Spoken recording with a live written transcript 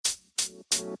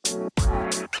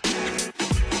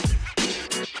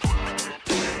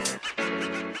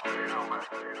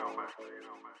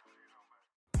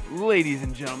Ladies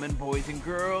and gentlemen, boys and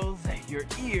girls, your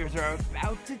ears are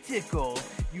about to tickle.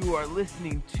 You are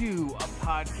listening to a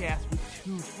podcast with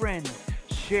two friends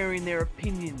sharing their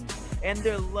opinions and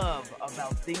their love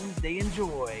about things they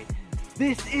enjoy.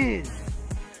 This is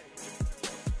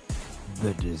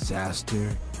the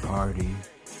Disaster Party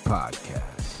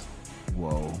Podcast.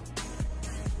 Whoa,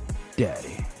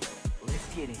 Daddy.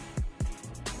 Let's Get It.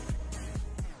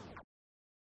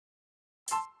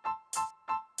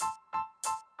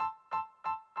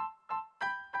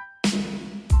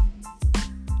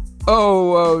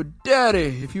 Oh,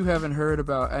 Daddy! If you haven't heard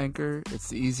about Anchor, it's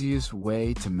the easiest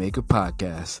way to make a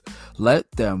podcast.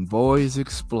 Let them boys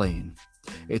explain.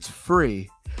 It's free,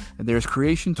 and there's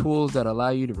creation tools that allow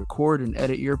you to record and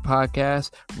edit your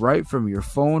podcast right from your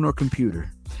phone or computer.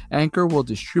 Anchor will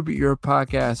distribute your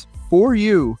podcast for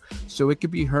you so it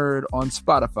can be heard on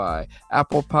Spotify,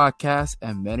 Apple Podcasts,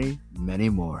 and many, many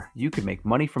more. You can make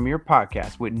money from your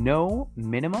podcast with no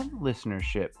minimum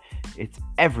listenership. It's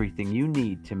everything you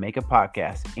need to make a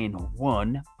podcast in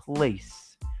one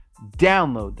place.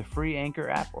 Download the free Anchor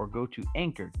app or go to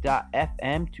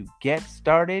anchor.fm to get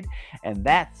started. And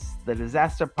that's the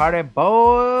Disaster Party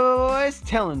Boys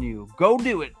telling you, go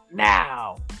do it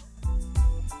now.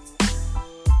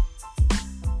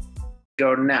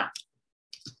 Go now.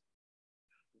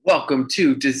 Welcome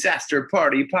to Disaster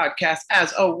Party Podcast.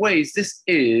 As always, this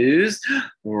is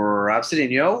Rob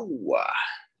Cedeno.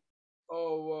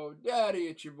 Oh, Daddy,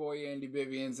 it's your boy Andy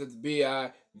Bivians. It's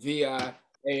Bivins,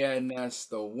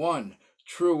 the one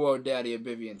true Daddy of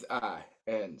Bivians,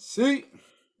 INC.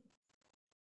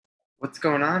 What's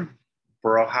going on,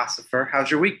 Bro Hassifer?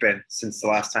 How's your week been since the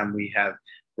last time we have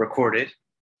recorded?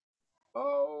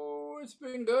 Oh, it's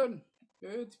been good.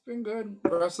 It's been good.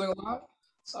 Wrestling a lot.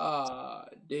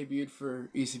 Debuted for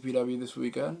ECPW this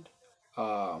weekend,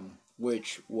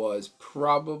 which was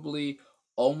probably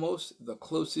almost the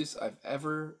closest I've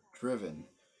ever driven.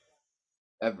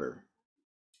 Ever.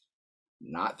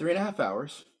 Not 3.5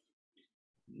 hours.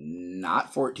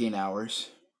 Not 14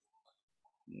 hours.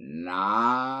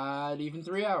 Not even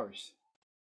 3 hours.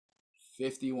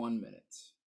 51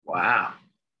 minutes. Wow.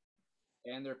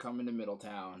 And they're coming to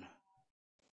Middletown.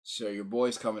 So your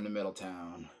boy's coming to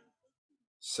Middletown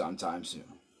sometime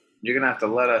soon. You're going to have to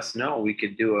let us know. We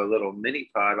could do a little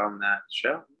mini pod on that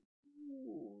show.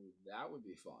 Ooh, that would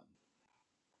be fun.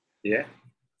 Yeah.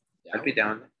 I'd be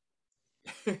down.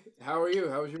 How are you?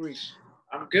 How was your week?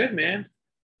 I'm good, man.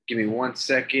 Give me 1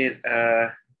 second.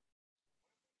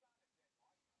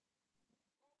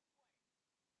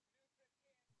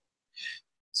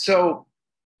 So,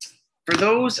 for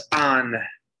those on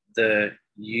the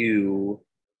YouTube,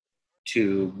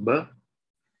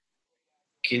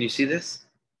 can you see this?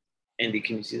 Andy,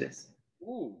 can you see this?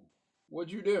 Ooh,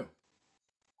 what'd you do?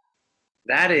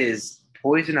 That is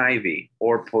poison ivy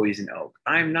or poison oak.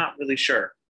 I'm not really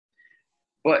sure.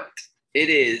 But it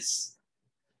is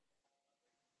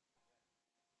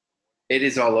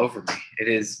all over me. It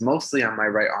is mostly on my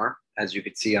right arm, as you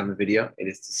could see on the video. It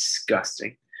is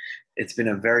disgusting. It's been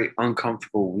a very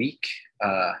uncomfortable week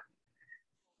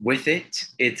with it.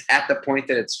 It's at the point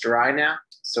that it's dry now,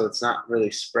 so it's not really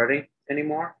spreading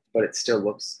anymore, but it still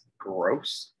looks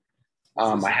gross.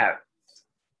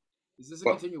 Is this a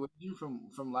continuation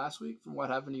from last week, from what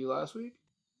happened to you last week?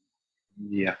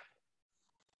 Yeah.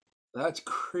 That's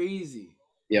crazy.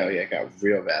 Yeah, I got a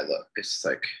real bad look. It's just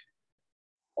like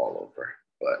all over.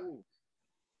 But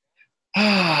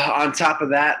on top of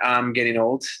that, I'm getting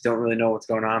old. Don't really know what's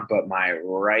going on, but my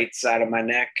right side of my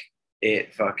neck,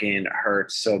 it fucking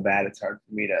hurts so bad. It's hard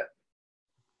for me to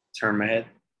turn my head.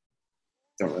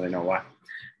 Don't really know why.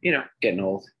 You know, getting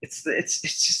old. It's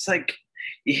just like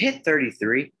you hit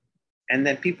 33, and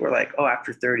then people are like, oh,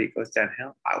 after 30, it goes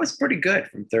downhill. I was pretty good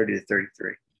from 30 to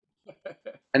 33.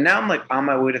 And now I'm like on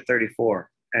my way to 34.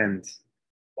 And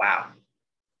wow,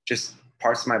 just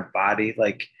parts of my body.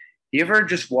 Like, you ever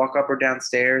just walk up or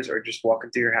downstairs or just walk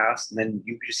into your house and then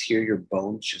you just hear your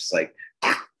bones just like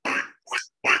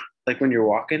when you're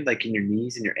walking, like in your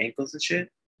knees and your ankles and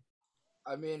shit?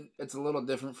 I mean, it's a little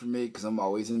different for me because I'm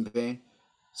always in pain.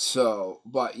 So,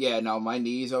 but yeah, no, my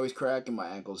knees always crack and my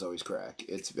ankles always crack.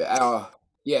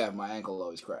 Yeah, my ankle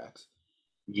always cracks.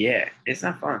 Yeah, it's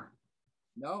not fun.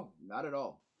 No, not at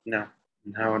all. No,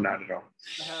 not at all.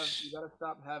 You gotta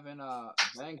stop having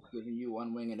banks giving you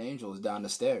one-winged angels down the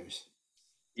stairs.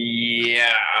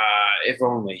 Yeah, if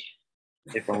only.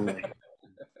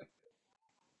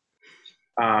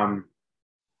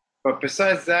 But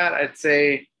besides that, I'd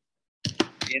say,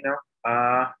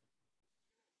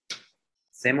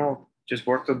 Same old. Just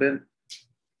worked a bit.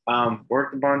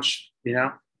 Worked a bunch,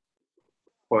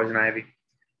 poison ivy.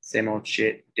 Same old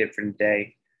shit, different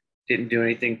day. Didn't do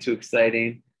anything too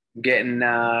exciting. Getting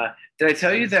did I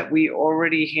tell you that we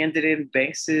already handed in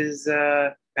Banks's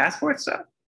passport stuff?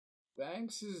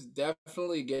 Banks is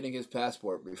definitely getting his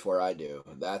passport before I do.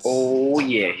 Oh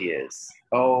yeah, he is.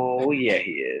 Oh yeah,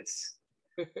 he is.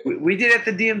 We did it at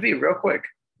the DMV real quick.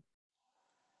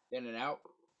 In and out.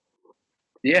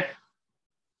 Yeah.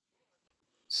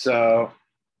 So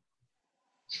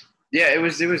yeah, it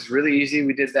was really easy.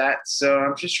 We did that. So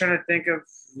I'm just trying to think of,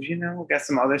 we got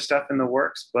some other stuff in the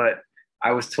works, but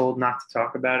I was told not to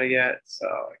talk about it yet, so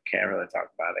I can't really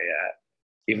talk about it yet.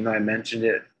 Even though I mentioned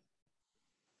it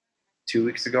 2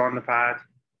 weeks ago on the pod,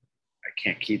 I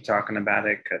can't keep talking about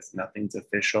it because nothing's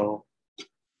official.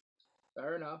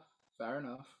 Fair enough.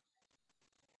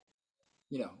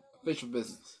 Official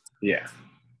business. Yeah.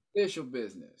 Official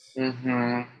business.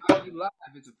 Mm-hmm. IG Live,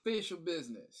 it's official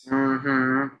business.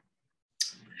 Mm-hmm.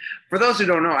 For those who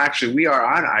don't know, actually, we are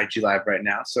on IG Live right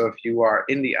now. So if you are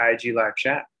in the IG Live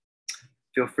chat,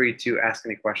 feel free to ask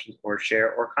any questions or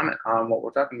share or comment on what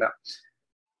we're talking about.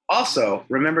 Also,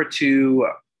 remember to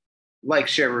like,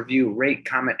 share, review, rate,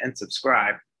 comment, and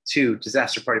subscribe to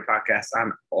Disaster Party Podcast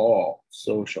on all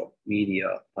social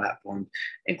media platforms,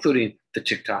 including the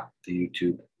TikTok, the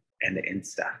YouTube, and the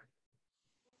Insta.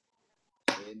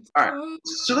 All right,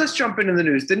 so let's jump into the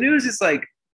news. The news is like,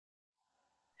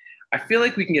 I feel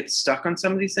like we can get stuck on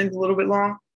some of these things a little bit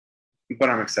long, but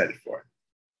I'm excited for it.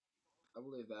 I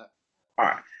believe that. All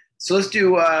right, so let's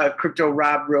do Crypto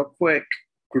Rob real quick.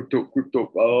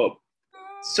 Crypto Rob.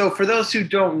 So for those who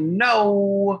don't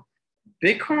know,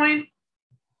 Bitcoin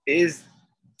is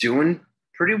doing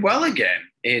pretty well again.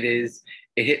 It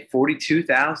hit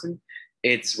 42,000.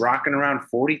 It's rocking around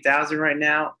 40,000 right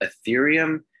now.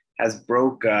 Ethereum has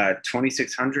broke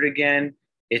 2,600 again.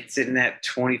 It's sitting at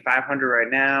 2,500 right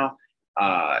now.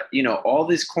 All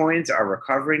these coins are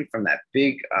recovering from that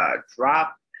big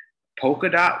drop.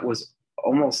 Polkadot was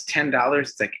almost $10.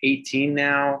 It's like 18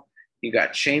 now. You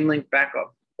got Chainlink back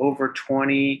up over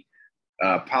 20.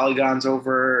 Polygon's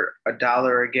over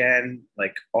 $1 again.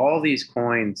 Like, all these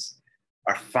coins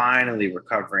are finally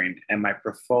recovering, and my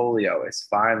portfolio is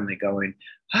finally going,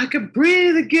 I can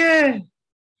breathe again.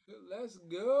 Let's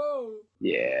go.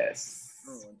 Yes.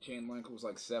 Oh, Chainlink was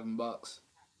like $7.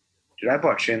 Dude, I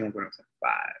bought Chainlink when it was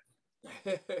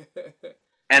like 5.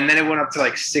 And then it went up to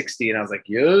like 60, and I was like,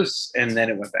 yes. And then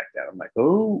it went back down. I'm like,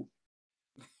 oh.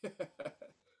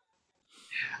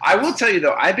 I will tell you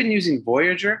though, I've been using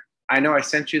Voyager. I know I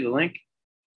sent you the link.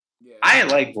 Yeah. I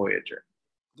like Voyager.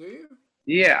 Do you?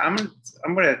 Yeah, I'm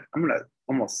gonna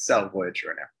almost sell Voyager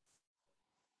right now.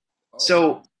 Oh.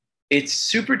 So it's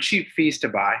super cheap fees to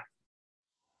buy.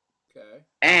 Okay.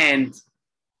 And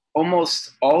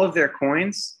almost all of their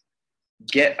coins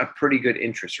get a pretty good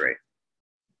interest rate.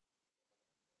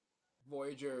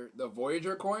 The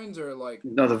Voyager coins, or like?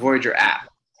 No, the Voyager app.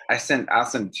 I'll send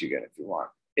it to you again if you want.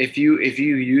 If you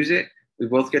use it, we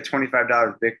both get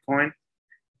 $25 Bitcoin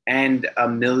and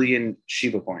 1 million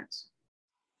Shiba coins.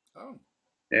 Oh.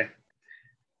 Yeah.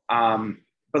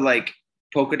 But like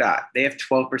Polkadot, they have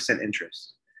 12%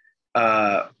 interest.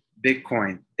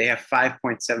 Bitcoin, they have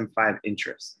 5.75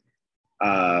 interest.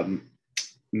 Matic,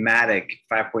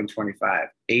 5.25.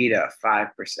 ADA,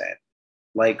 5%.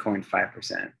 Litecoin,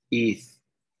 5%. ETH,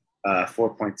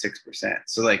 4.6%.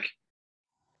 So like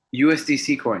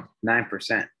USDC coin,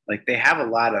 9%. Like, they have a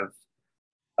lot of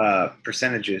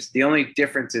percentages. The only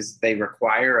difference is they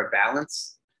require a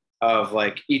balance of,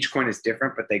 like, each coin is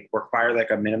different, but they require like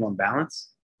a minimum balance.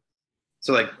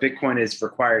 So like Bitcoin is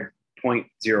required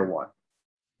 0.01.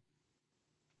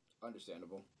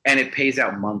 Understandable. And it pays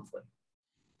out monthly.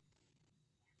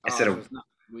 Instead of, it's not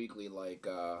weekly like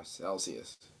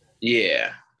Celsius.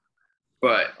 Yeah.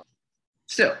 But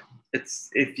still, it's,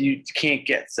 if you can't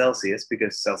get Celsius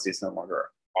because Celsius no longer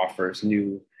offers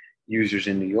new users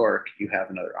in New York, you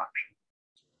have another option.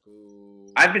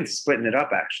 Ooh. I've been splitting it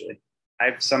up, actually. I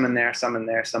have some in there, some in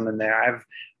there, some in there.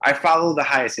 I follow the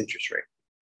highest interest rate.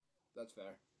 That's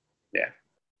fair. Yeah.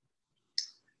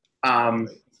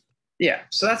 Yeah.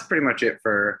 So that's pretty much it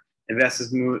for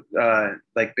investors.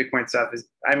 Like Bitcoin stuff is,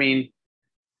 I mean,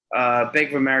 Bank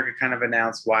of America kind of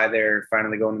announced why they're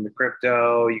finally going into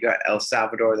crypto. You got El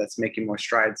Salvador that's making more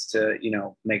strides to,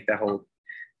 make that whole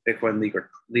Bitcoin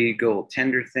legal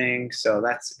tender thing. So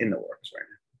that's in the works right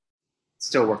now.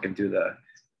 Still working through the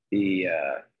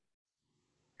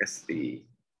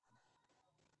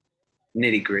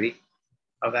nitty gritty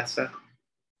of that stuff.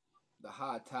 The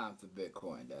hard time for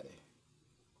Bitcoin, Daddy.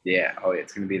 Yeah. Oh, yeah.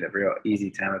 It's going to be the real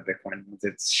easy time of Bitcoin once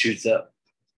it shoots up.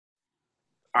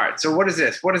 All right. So what is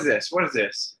this? What is this? What is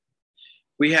this?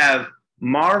 We have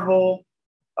Marvel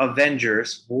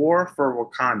Avengers War for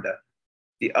Wakanda.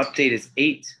 The update is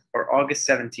August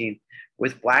 17th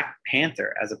with Black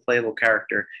Panther as a playable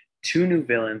character, 2 new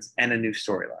villains, and a new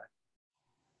storyline.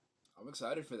 I'm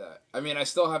excited for that. I mean, I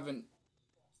still haven't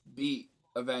beat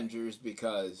Avengers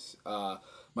because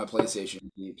my PlayStation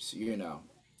keeps,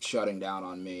 shutting down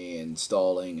on me and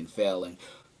stalling and failing.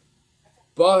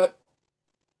 But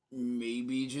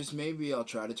maybe, just maybe, I'll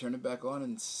try to turn it back on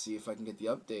and see if I can get the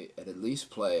update and at least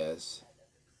play as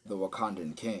the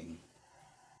Wakandan King,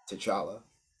 T'Challa.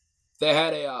 They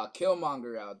had a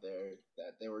Killmonger out there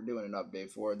that they were doing an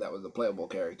update for. That was a playable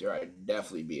character. I'd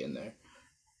definitely be in there.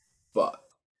 But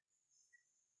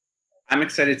I'm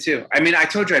excited too. I mean, I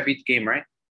told you I beat the game, right?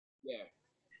 yeah,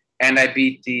 And I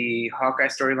beat the Hawkeye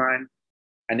storyline.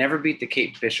 I never beat the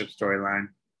Kate Bishop storyline.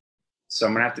 So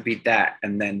I'm going to have to beat that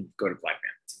and then go to Black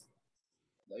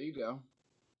Panther. there you go.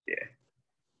 Yeah.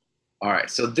 All right.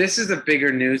 So this is the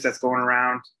bigger news that's going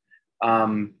around.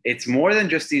 It's more than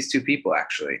just these 2 people,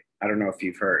 actually. I don't know if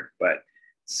you've heard, but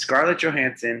Scarlett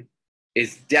Johansson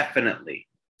is definitely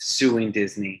suing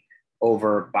Disney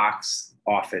over box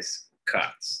office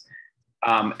cuts.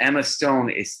 Emma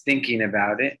Stone is thinking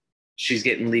about it. She's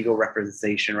getting legal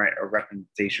representation right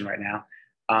now.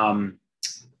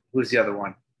 Who's the other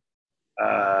one?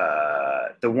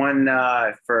 The one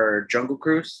for Jungle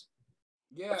Cruise.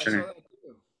 Yeah, I saw that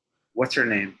too. What's her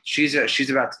name? She's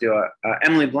about to do it.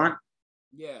 Emily Blunt.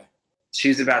 Yeah.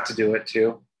 She's about to do it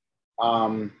too.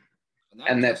 And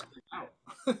that just came out.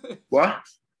 What?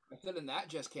 I said, and that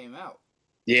just came out.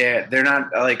 Yeah, they're not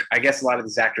like. I guess a lot of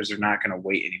these actors are not going to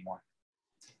wait anymore.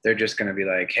 They're just going to be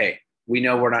like, "Hey, we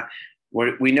know we're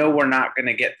not going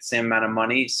to get the same amount of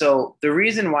money." So the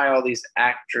reason why all these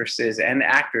actresses and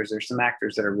actors, there's some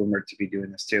actors that are rumored to be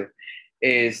doing this too,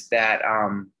 is that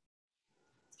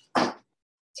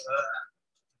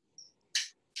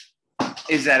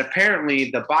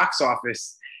apparently the box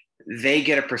office, they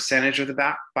get a percentage of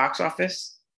the box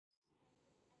office.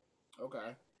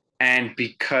 Okay. And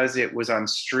because it was on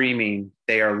streaming,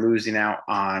 they are losing out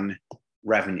on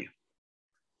revenue.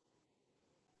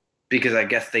 Because I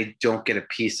guess they don't get a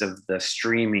piece of the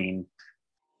streaming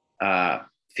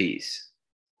fees.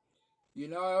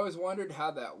 I always wondered how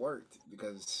that worked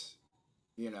because,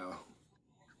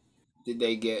 did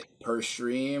they get per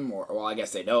stream or, well, I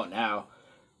guess they don't now,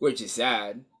 which is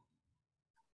sad.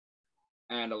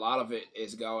 And a lot of it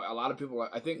is a lot of people,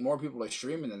 I think more people are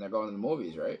streaming than they're going to the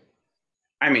movies, right?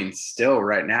 I mean, still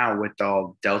right now with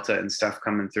all Delta and stuff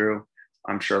coming through,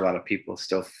 I'm sure a lot of people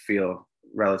still feel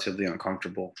relatively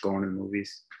uncomfortable going to the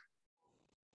movies.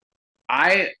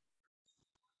 I'm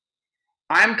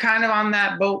kind of on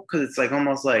that boat because it's like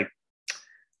almost like,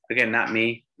 again, not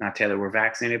me, not Taylor, we're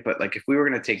vaccinated, but like if we were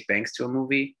going to take Banks to a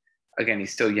movie, again,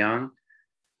 he's still young,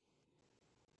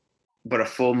 but a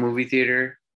full movie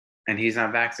theater and he's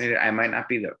not vaccinated, I might not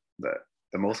be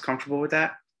the most comfortable with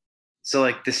that. So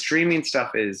like the streaming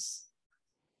stuff is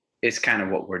kind of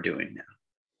what we're doing now.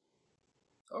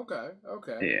 Okay.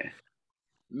 Yeah.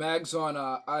 Mags on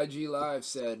IG Live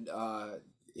said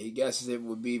he guesses it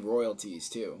would be royalties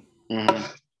too. Mm-hmm.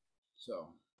 So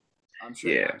I'm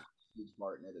sure he's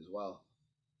part in it as well.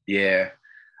 Yeah.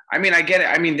 I mean, I get it.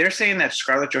 I mean, they're saying that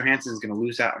Scarlett Johansson is going to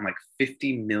lose out on like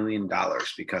 $50 million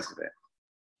because of it.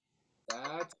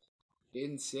 That's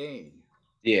insane.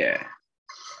 Yeah.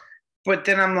 But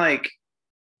then I'm like,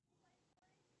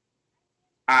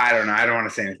 I don't know. I don't want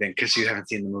to say anything because you haven't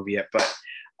seen the movie yet. But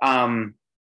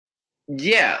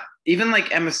yeah, even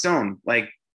like Emma Stone,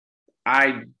 like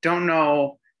I don't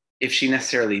know if she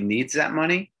necessarily needs that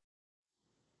money.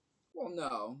 Well,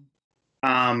 no.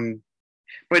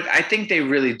 But I think they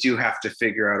really do have to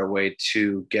figure out a way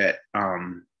to get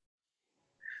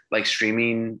like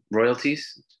streaming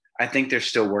royalties. I think they're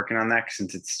still working on that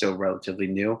since it's still relatively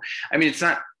new. I mean, it's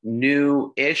not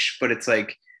new-ish, but it's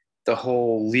like the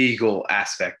whole legal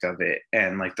aspect of it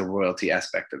and like the royalty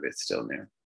aspect of it's still new.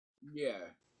 Yeah.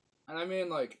 And I mean,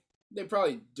 like, they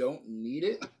probably don't need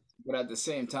it, but at the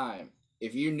same time,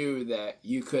 if you knew that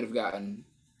you could have gotten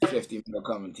 50 mil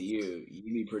coming to you,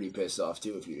 you'd be pretty pissed off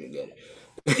too if you didn't get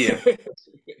it.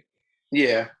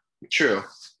 Yeah, true.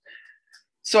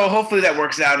 So hopefully that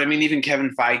works out. I mean, even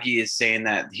Kevin Feige is saying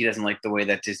that he doesn't like the way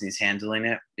that Disney's handling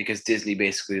it because Disney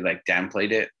basically like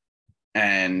downplayed it.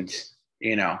 And,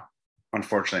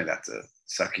 unfortunately that's a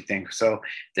sucky thing. So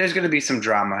there's going to be some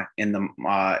drama in the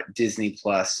Disney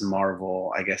Plus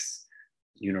Marvel, I guess,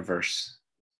 universe.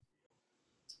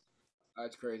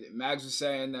 That's crazy. Mags was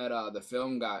saying that the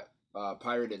film got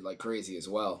pirated like crazy as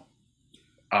well.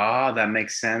 Oh, that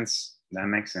makes sense.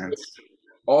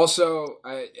 Also,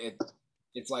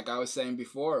 it's like I was saying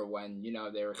before when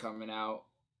they were coming out.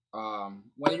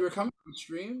 When you were coming from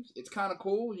streams, it's kind of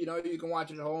cool. You can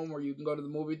watch it at home or you can go to the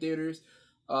movie theaters.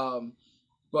 Um,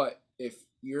 but if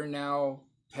you're now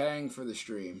paying for the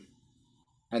stream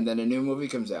and then a new movie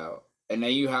comes out and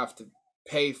then you have to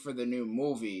pay for the new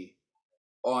movie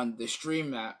on the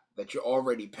stream app that you're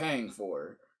already paying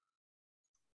for,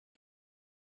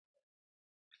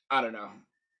 I don't know.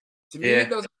 To me, it Yeah.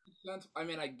 doesn't make sense. I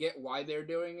mean, I get why they're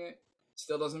doing it.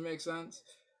 Still doesn't make sense,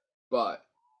 but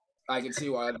I can see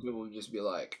why other people would just be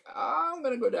like, "I'm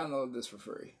gonna go download this for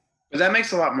free." But that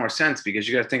makes a lot more sense because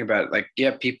you got to think about it. Like,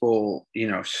 yeah, people,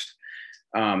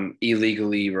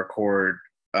 illegally record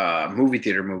movie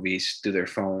theater movies through their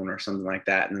phone or something like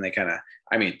that. And then they kind of,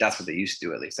 I mean, that's what they used to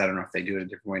do at least. I don't know if they do it a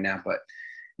different way now, but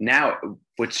now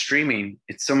with streaming,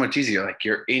 it's so much easier. Like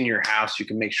you're in your house, you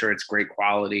can make sure it's great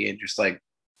quality and just like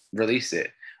release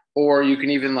it. Or you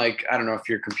can even like, I don't know if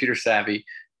you're computer savvy,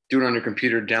 do it on your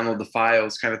computer, download the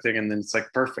files kind of thing. And then it's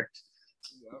like perfect.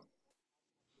 Yep.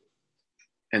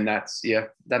 And that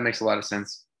makes a lot of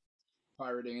sense.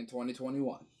 Pirating in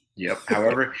 2021. Yep.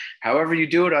 However you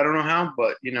do it, I don't know how,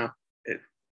 but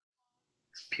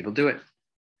people do it.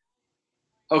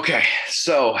 Okay,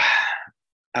 so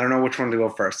I don't know which one to go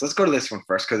first. Let's go to this one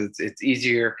first because it's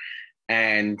easier,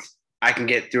 and I can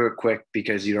get through it quick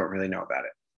because you don't really know about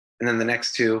it. And then the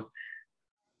next two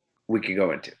we could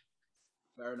go into.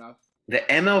 Fair enough. The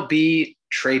MLB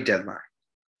trade deadline.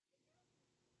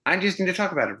 I just need to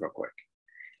talk about it real quick.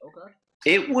 Okay.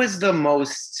 It was the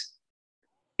most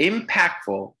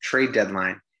impactful trade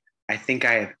deadline I think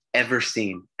I have ever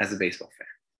seen as a baseball fan.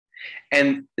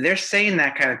 And they're saying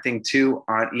that kind of thing too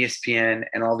on ESPN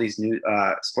and all these new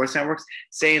sports networks,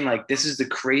 saying like this is the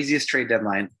craziest trade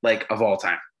deadline like of all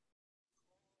time.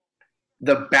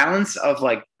 The balance of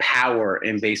like power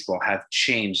in baseball have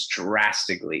changed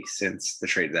drastically since the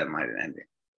trade deadline ended.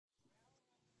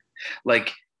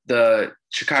 Like the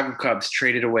Chicago Cubs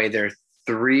traded away their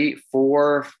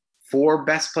four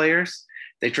best players.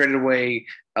 They traded away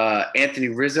Anthony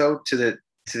Rizzo to the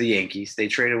Yankees. They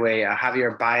traded away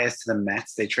Javier Baez to the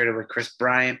Mets. They traded away Chris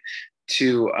Bryant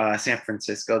to San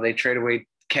Francisco. They traded away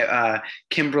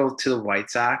Kimbrel to the White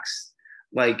Sox.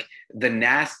 Like the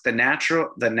Nationals,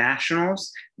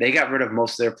 they got rid of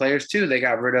most of their players too. They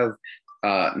got rid of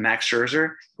Max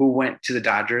Scherzer, who went to the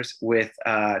Dodgers with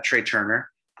Trey Turner.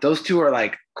 Those two are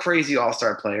like crazy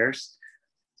all-star players.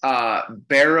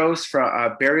 Barrios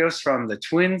from the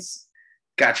Twins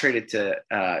got traded to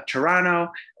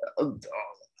Toronto.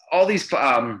 All these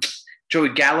Joey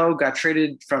Gallo got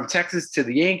traded from Texas to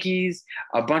the Yankees.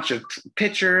 A bunch of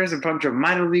pitchers, a bunch of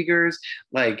minor leaguers,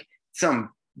 like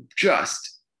some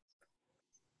just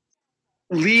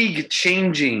league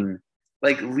changing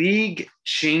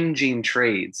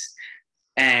trades.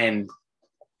 And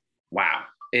wow,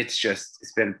 it's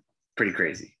been pretty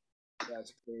crazy.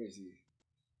 That's crazy.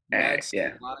 Mag said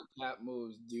Yeah. a lot of cap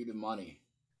moves due to money.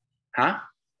 Huh?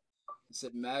 I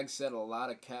said Mag said a lot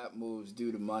of cap moves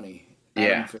due to money.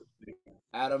 Yeah.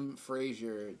 Adam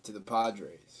Frazier to the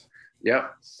Padres.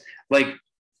 Yep. Like,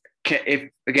 if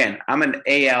again, I'm an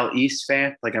AL East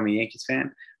fan, like I'm a Yankees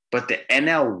fan, but the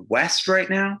NL West right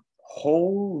now,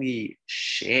 holy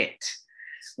shit!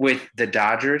 With the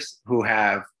Dodgers, who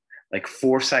have like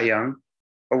 4 Cy Young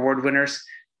award winners,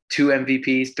 2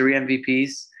 MVPs, 3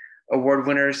 MVPs award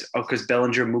winners, because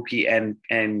Bellinger, Mookie,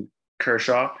 and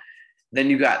Kershaw. Then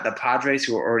you got the Padres,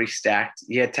 who are already stacked.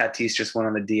 Yeah, Tatis just went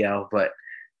on the DL, but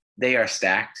they are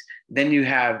stacked. Then you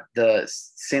have the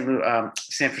San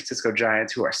Francisco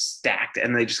Giants, who are stacked,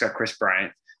 and they just got Chris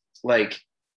Bryant. Like,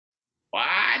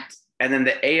 what? And then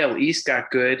the AL East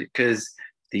got good because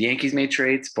the Yankees made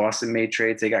trades, Boston made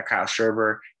trades. They got Kyle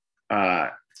Schwarber.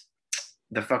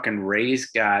 The fucking Rays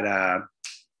got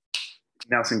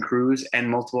Nelson Cruz and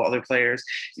multiple other players.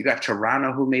 You got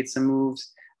Toronto, who made some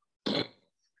moves.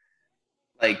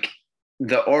 Like,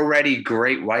 the already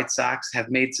great White Sox have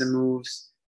made some moves.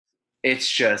 It's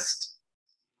just,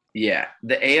 yeah,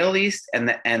 the AL East and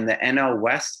the NL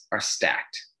West are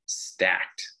stacked.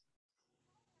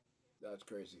 That's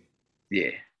crazy. Yeah.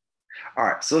 All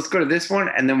right, so let's go to this one,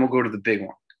 and then we'll go to the big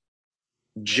one.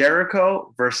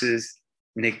 Jericho versus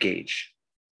Nick Gage.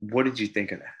 What did you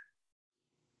think of that?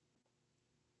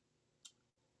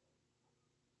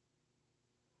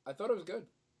 I thought it was good.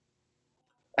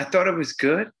 I thought it was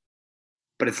good,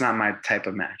 but it's not my type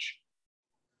of match.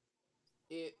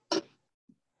 It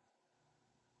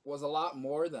was a lot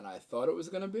more than I thought it was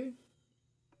going to be.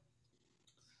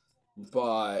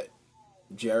 But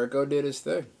Jericho did his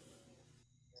thing.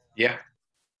 Yeah.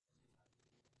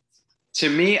 To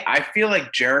me, I feel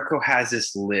like Jericho has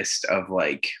this list of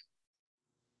like,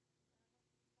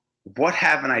 what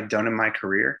haven't I done in my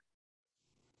career?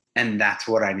 And that's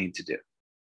what I need to do.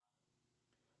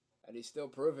 And he's still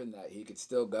proven that he could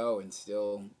still go and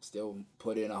still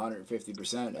put in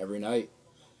 150% every night.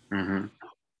 Mm-hmm.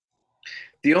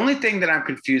 The only thing that I'm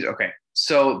confused. Okay,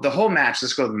 so the whole match.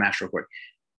 Let's go to the match real quick.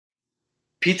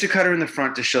 Pizza cutter in the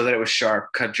front to show that it was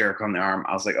sharp. Cut Jericho on the arm.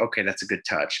 I was like, okay, that's a good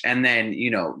touch. And then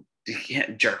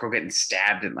Jericho getting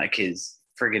stabbed and like his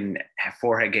friggin'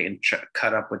 forehead getting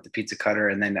cut up with the pizza cutter,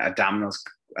 and then a Domino's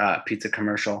pizza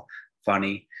commercial.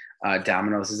 Funny.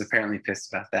 Domino's is apparently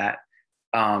pissed about that.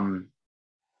 Um,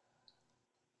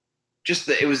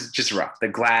 it was just rough. The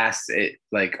glass, it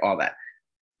like all that.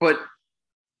 But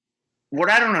what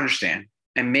I don't understand,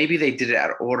 and maybe they did it out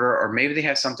of order, or maybe they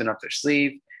have something up their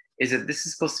sleeve, is that this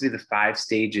is supposed to be the 5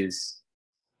 stages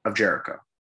of Jericho,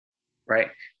 right?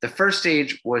 The first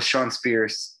stage was Shawn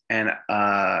Spears and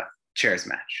chairs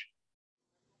match.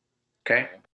 Okay.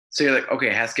 So you're like, okay,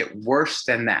 it has to get worse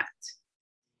than that,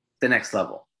 the next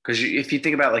level. Because if you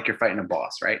think about like you're fighting a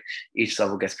boss, right? Each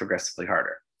level gets progressively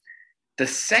harder. The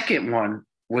second one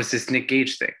was this Nick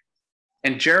Gage thing.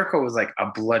 And Jericho was like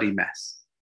a bloody mess.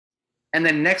 And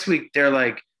then next week, they're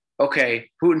like, okay,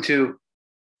 Putin 2,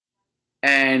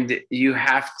 and you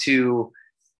have to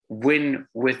win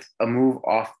with a move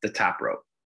off the top rope.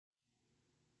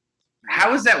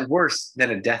 How is that worse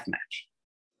than a death match?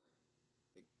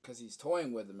 Because he's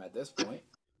toying with him at this point.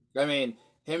 I mean,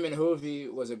 him and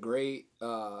Hoovy was a great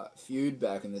feud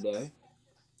back in the day.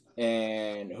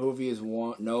 And Hoovy is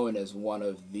known as one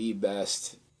of the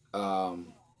best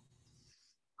um,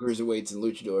 cruiserweights and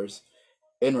luchadors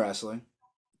in wrestling.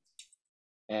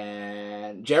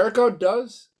 And Jericho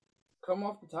does come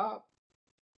off the top,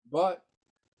 but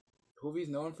Hoovy's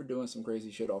known for doing some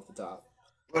crazy shit off the top.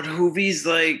 But Hoovy's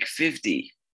like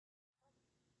 50.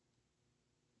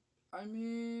 I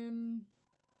mean,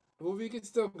 Hoovy can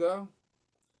still go.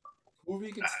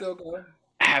 Hoovy can still go.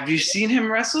 Have you seen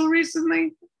him wrestle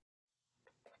recently?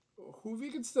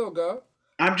 Hoovy can still go.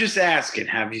 I'm just asking,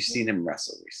 have you seen him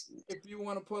wrestle recently? If you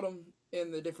want to put him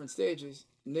in the different stages,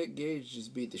 Nick Gage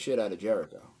just beat the shit out of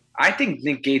Jericho. I think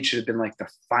Nick Gage should have been like the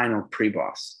final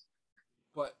pre-boss.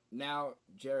 But now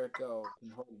Jericho can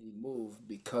hardly move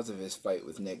because of his fight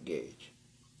with Nick Gage.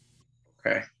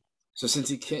 Okay. So since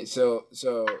he can't, so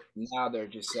now they're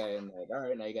just saying like, all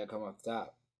right, now you gotta come off the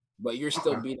top, but you're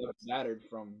still beat up and battered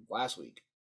from last week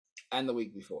and the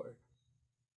week before.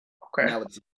 Okay. Now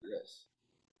let's do this.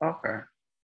 Okay.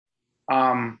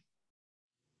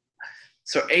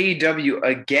 So AEW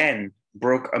again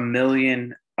broke 1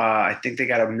 million. I think they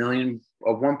got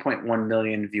 1.1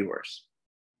 million viewers.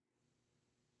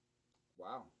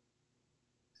 Wow.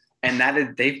 And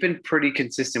they've been pretty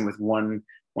consistent with 1.1,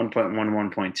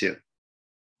 1.2.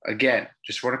 Again,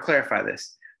 just want to clarify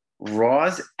this.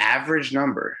 Raw's average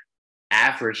number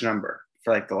for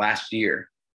like the last year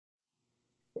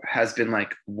has been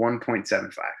like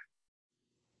 1.75.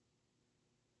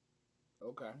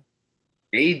 Okay.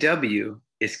 AEW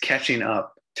is catching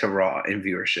up to Raw in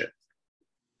viewership.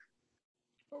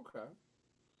 Okay.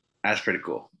 That's pretty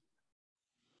cool.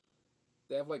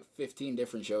 They have like 15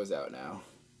 different shows out now.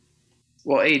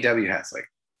 Well, AEW has like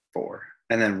 4.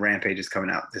 And then Rampage is coming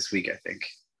out this week, I think.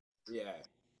 Yeah.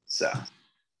 So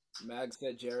Mag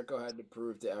said Jericho had to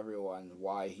prove to everyone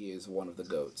why he is one of the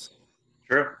GOATs.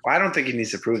 true. Well, I don't think he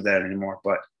needs to prove that anymore,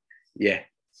 but yeah.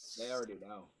 They already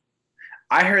know.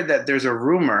 I heard that there's a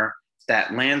rumor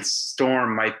that Lance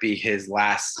Storm might be his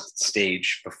last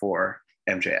stage before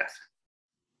MJF.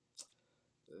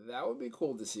 That would be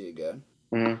cool to see again.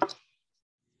 Mm-hmm.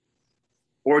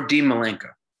 Or Dean Malenko.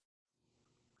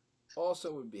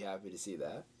 Also would be happy to see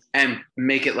that. And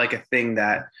make it like a thing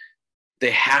that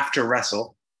they have to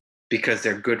wrestle because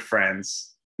they're good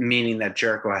friends, meaning that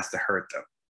Jericho has to hurt them.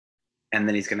 And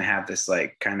then he's going to have this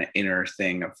like kind of inner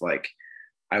thing of like,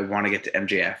 I want to get to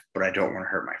MJF, but I don't want to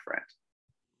hurt my friend.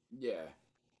 Yeah.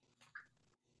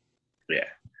 Yeah.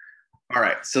 All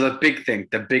right. So the big thing,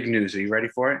 the big news. Are you ready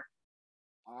for it?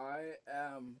 I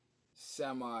am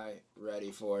semi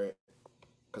ready for it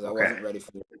because I wasn't ready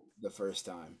for it the first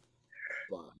time.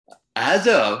 But as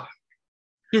of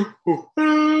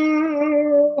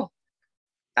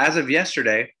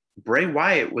yesterday, Bray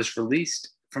Wyatt was released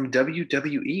from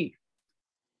WWE.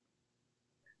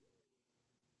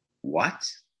 What?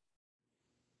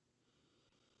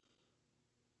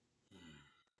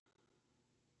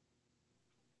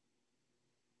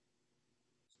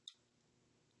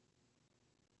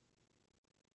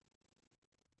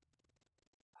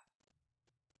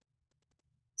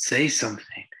 Say something.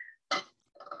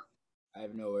 I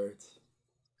have no words.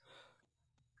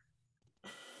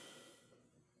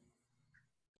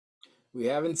 We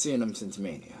haven't seen him since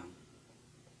Mania.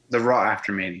 The Raw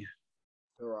after Mania.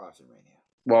 The Raw after Mania.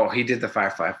 Well, he did the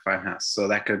Firefly Funhouse, so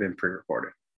that could have been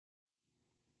pre-recorded.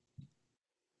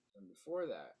 And before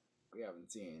that, we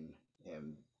haven't seen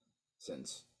him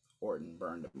since Orton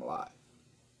burned him alive.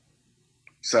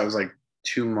 So that was like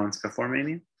 2 months before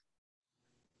Mania.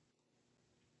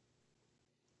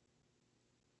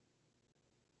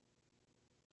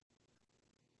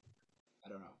 I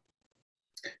don't know.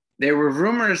 There were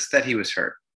rumors that he was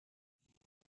hurt.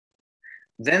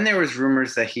 Then there was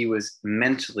rumors that he was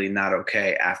mentally not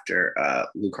okay after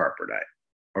Luke Harper died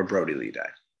or Brody Lee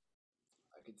died.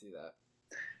 I can see that.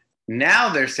 Now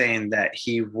they're saying that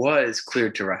he was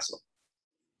cleared to wrestle.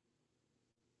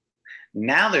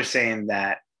 Now they're saying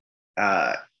that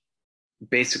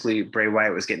basically Bray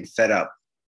Wyatt was getting fed up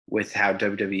with how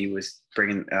WWE was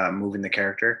moving the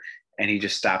character, and he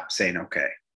just stopped saying okay.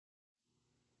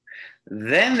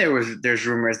 Then there's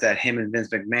rumors that him and Vince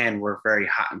McMahon were a very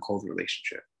hot and cold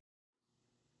relationship.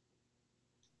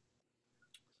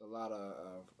 A lot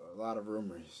of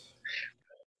rumors.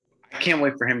 I can't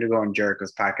wait for him to go on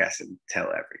Jericho's podcast and tell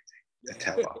everything. To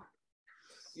tell all.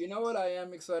 You know what I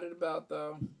am excited about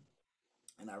though,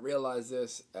 and I realized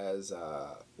this as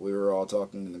we were all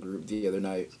talking in the group the other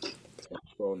night,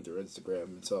 scrolling through Instagram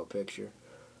and saw a picture.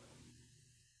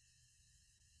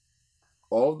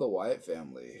 All of the Wyatt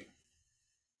family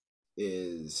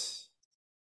is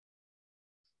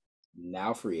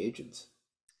now free agents.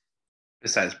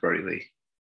 Besides Brody Lee.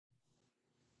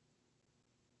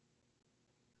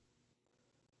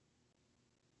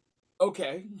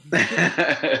 Okay.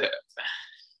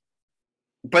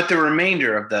 But the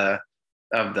remainder of the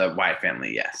Wyatt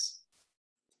family, yes.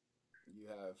 You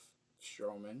have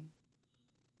Strowman,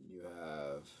 you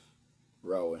have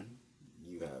Rowan,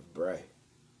 you have Bray.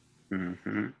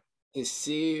 Mm-hmm. To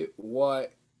see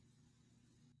what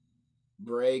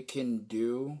Bray can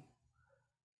do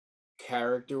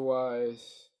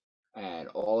character-wise and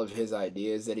all of his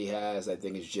ideas that he has, I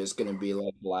think is just going to be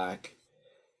like Black.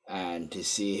 And to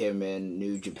see him in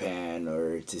New Japan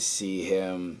or to see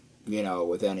him,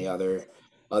 with any other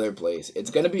place, it's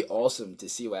going to be awesome to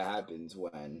see what happens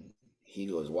when he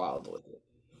goes wild with it.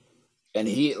 And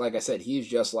he, like I said, he's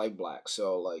just like Black.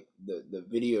 So like the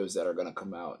videos that are going to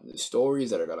come out, the stories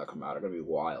that are going to come out are going to be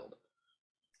wild.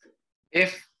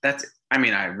 I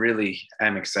really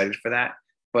am excited for that.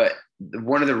 But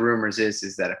one of the rumors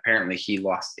is that apparently he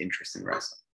lost interest in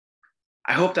wrestling.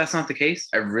 I hope that's not the case.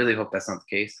 I really hope that's not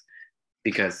the case,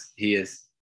 because he is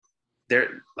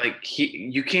there. Like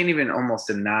you can't even almost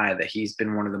deny that he's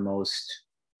been one of the most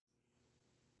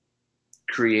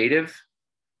creative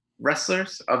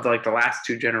wrestlers of the last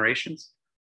two generations,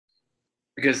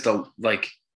 because the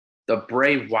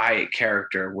Bray Wyatt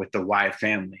character with the Wyatt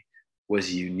family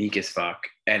was unique as fuck,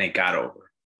 and it got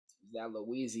over. That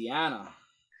Louisiana.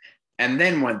 And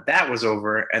then when that was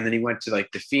over, and then he went to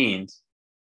The Fiend.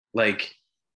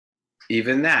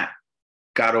 Even that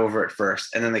got over at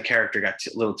first, and then the character got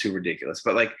a little too ridiculous.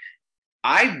 But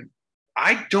I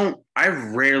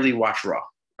rarely watch Raw.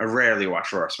 I rarely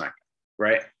watch Raw or SmackDown,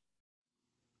 right?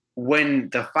 When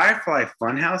the Firefly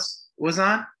Funhouse was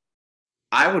on,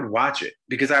 I would watch it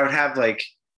because I would have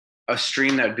a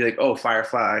stream that would be oh,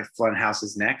 Firefly Funhouse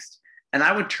is next, and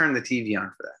I would turn the TV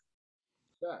on for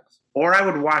that. Facts. Or I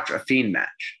would watch a Fiend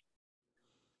match,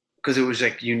 because it was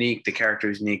unique. The character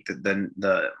was unique.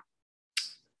 The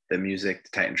music,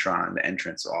 the Titantron, the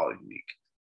entrance, all unique.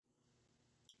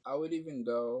 I would even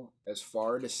go as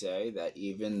far to say that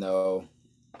even though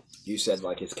you said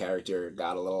his character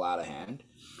got a little out of hand,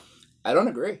 I don't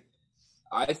agree.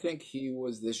 I think he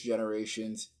was this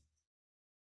generation's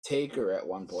Taker at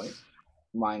one point,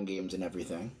 mind games and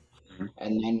everything. Mm-hmm.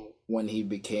 And then when he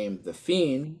became the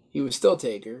Fiend, he was still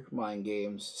Taker, mind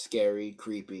games, scary,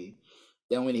 creepy.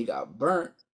 Then when he got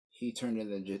burnt, he turned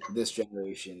into this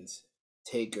generation's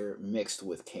Taker mixed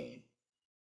with Kane.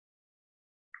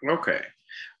 Okay.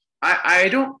 I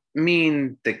don't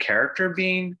mean the character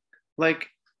being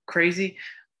crazy.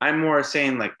 I'm more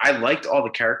saying I liked all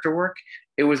the character work.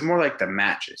 It was more the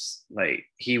matches.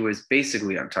 He was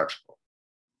basically untouchable.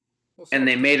 Well, so and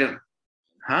they made him,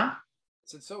 huh?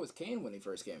 So was Kane when he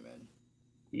first came in.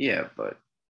 Yeah, but.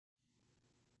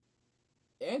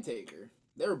 And Taker.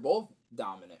 They were both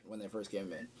dominant when they first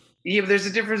came in. Yeah, but there's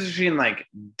a difference between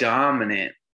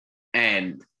dominant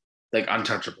and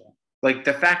untouchable.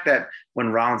 The fact that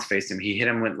when Rollins faced him, he hit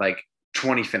him with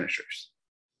 20 finishers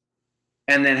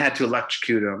and then had to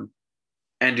electrocute him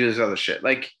and do this other shit.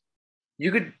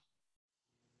 You could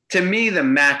to me, the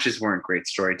matches weren't great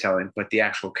storytelling, but the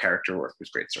actual character work was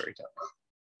great storytelling.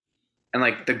 And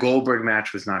like the Goldberg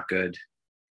match was not good.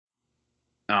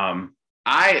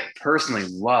 I personally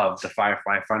love the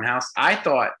Firefly Funhouse. I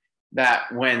thought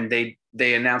that when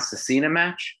they announced the Cena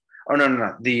match,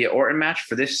 the Orton match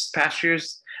for this past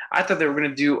year's, I thought they were going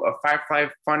to do a Firefly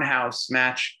Funhouse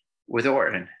match with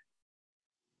Orton.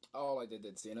 Oh, like they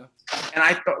did Cena? And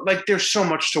I thought, like, there's so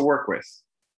much to work with.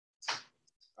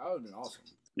 That would have been awesome.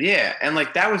 Yeah, and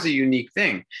like that was a unique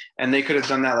thing. And they could have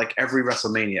done that like every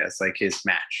WrestleMania. It's like his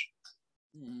match.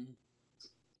 Mm-hmm.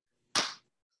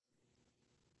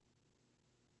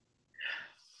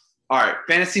 All right,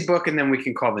 fantasy book, and then we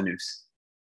can call the news.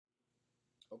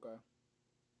 Okay.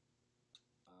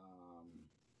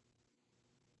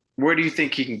 Where do you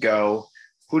think he can go?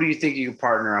 Who do you think you can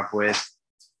partner up with?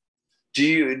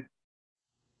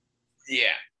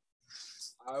 Yeah.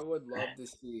 I would love to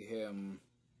see him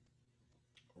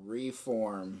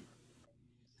reform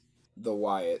the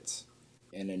Wyatts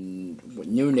in a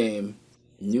new name,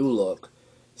 new look,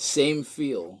 same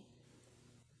feel,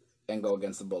 and go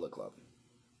against the Bullet Club.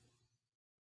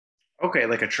 Okay,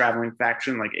 like a traveling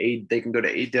faction, like they can go to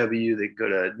AW, they can go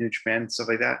to New Japan, stuff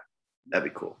like that.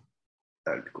 That'd be cool.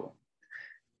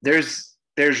 There's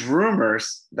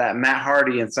rumors that Matt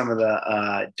Hardy and some of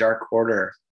the Dark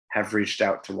Order have reached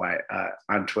out to Wyatt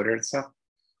on Twitter and stuff.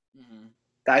 Mm-hmm.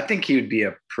 I think he would be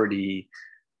a pretty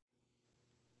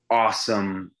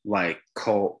awesome like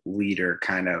cult leader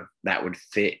kind of that would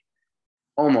fit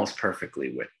almost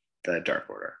perfectly with the Dark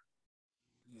Order.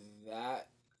 That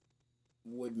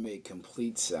would make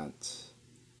complete sense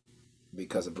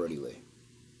because of Brody Lee.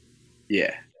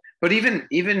 Yeah. But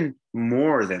even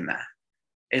more than that,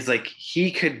 is like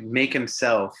he could make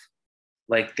himself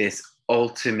like this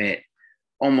ultimate,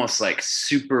 almost like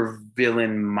super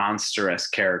villain monstrous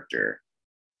character.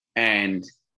 And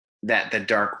that the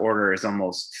Dark Order is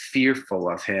almost fearful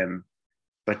of him,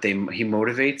 but he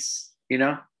motivates, you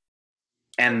know?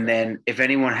 And then if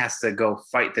anyone has to go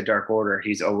fight the Dark Order,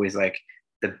 he's always like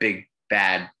the big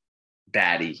bad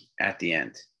baddie at the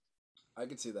end. I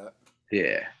could see that.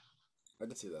 Yeah. I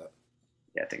could see that.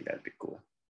 Yeah, I think that'd be cool.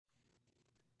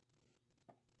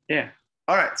 Yeah.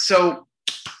 All right. So,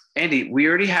 Andy, we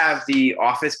already have the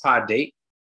Office pod date.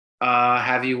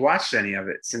 Have you watched any of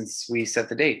it since we set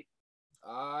the date?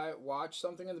 I watched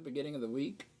something at the beginning of the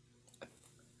week. I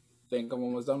think I'm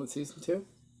almost done with season 2.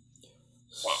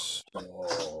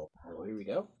 So, here we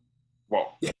go.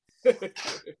 Whoa.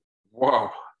 Whoa.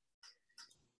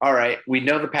 All right. We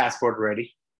know the passport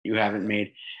already. You haven't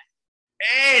made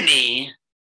any.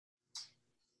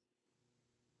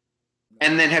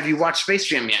 And then have you watched Space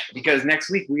Jam yet? Because next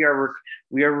week we are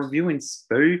reviewing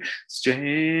Space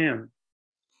Jam.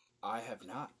 I have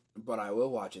not, but I will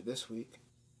watch it this week,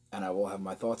 and I will have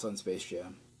my thoughts on Space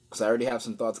Jam because I already have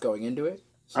some thoughts going into it.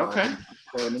 So okay.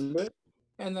 Going into it,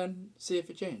 and then see if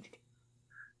it changed.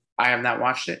 I have not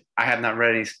watched it. I have not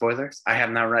read any spoilers. I have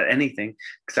not read anything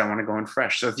because I want to go in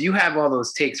fresh. So if you have all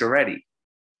those takes already,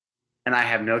 and I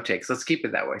have no takes, let's keep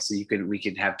it that way so we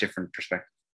can have different perspectives.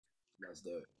 Let's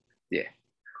do it. Yeah.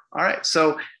 All right.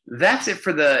 So that's it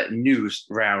for the news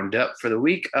roundup for the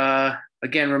week.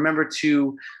 Again, remember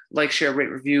to like, share, rate,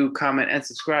 review, comment, and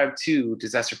subscribe to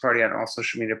Disaster Party on all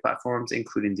social media platforms,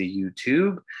 including the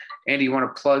YouTube. Andy, you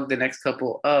want to plug the next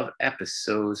couple of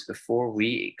episodes before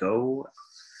we go?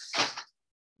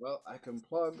 Well, I can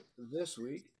plug this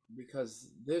week because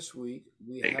this week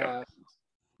we have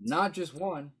not just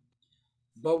one,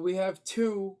 but we have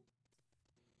 2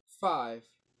 5.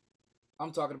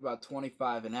 I'm talking about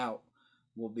 25 and out,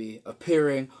 will be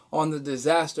appearing on the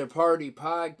Disaster Party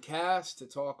podcast to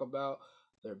talk about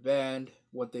their band,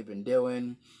 what they've been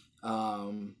doing.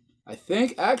 I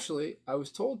think, actually, I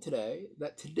was told today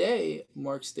that today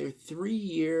marks their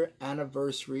 3-year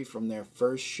anniversary from their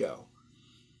first show.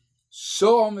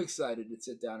 So I'm excited to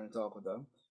sit down and talk with them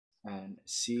and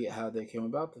see how they came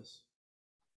about this.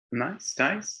 Nice.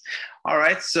 All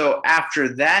right. So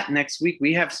after that, next week,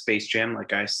 we have Space Jam,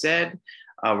 like I said.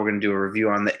 We're going to do a review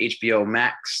on the HBO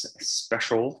Max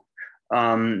special.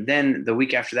 Then the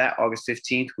week after that, August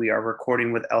 15th, we are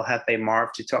recording with El Jefe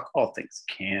Marv to talk all things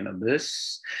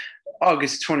cannabis.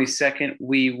 August 22nd,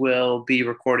 we will be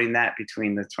recording that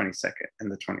between the 22nd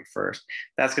and the 21st.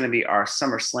 That's going to be our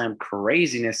SummerSlam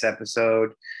Craziness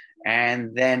episode.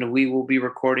 And then we will be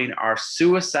recording our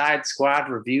Suicide Squad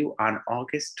review on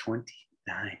August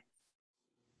 29th.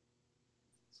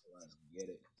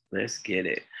 Let's get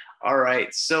it. All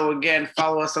right. So again,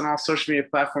 follow us on all social media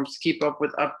platforms to keep up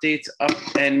with updates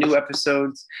and new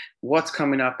episodes, what's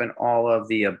coming up, and all of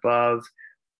the above.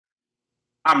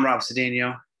 I'm Rob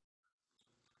Cedeno.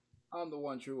 I'm the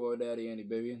one true old daddy, Andy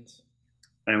Bibians.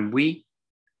 And we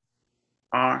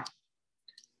are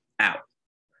out.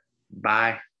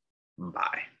 Bye.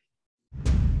 Bye.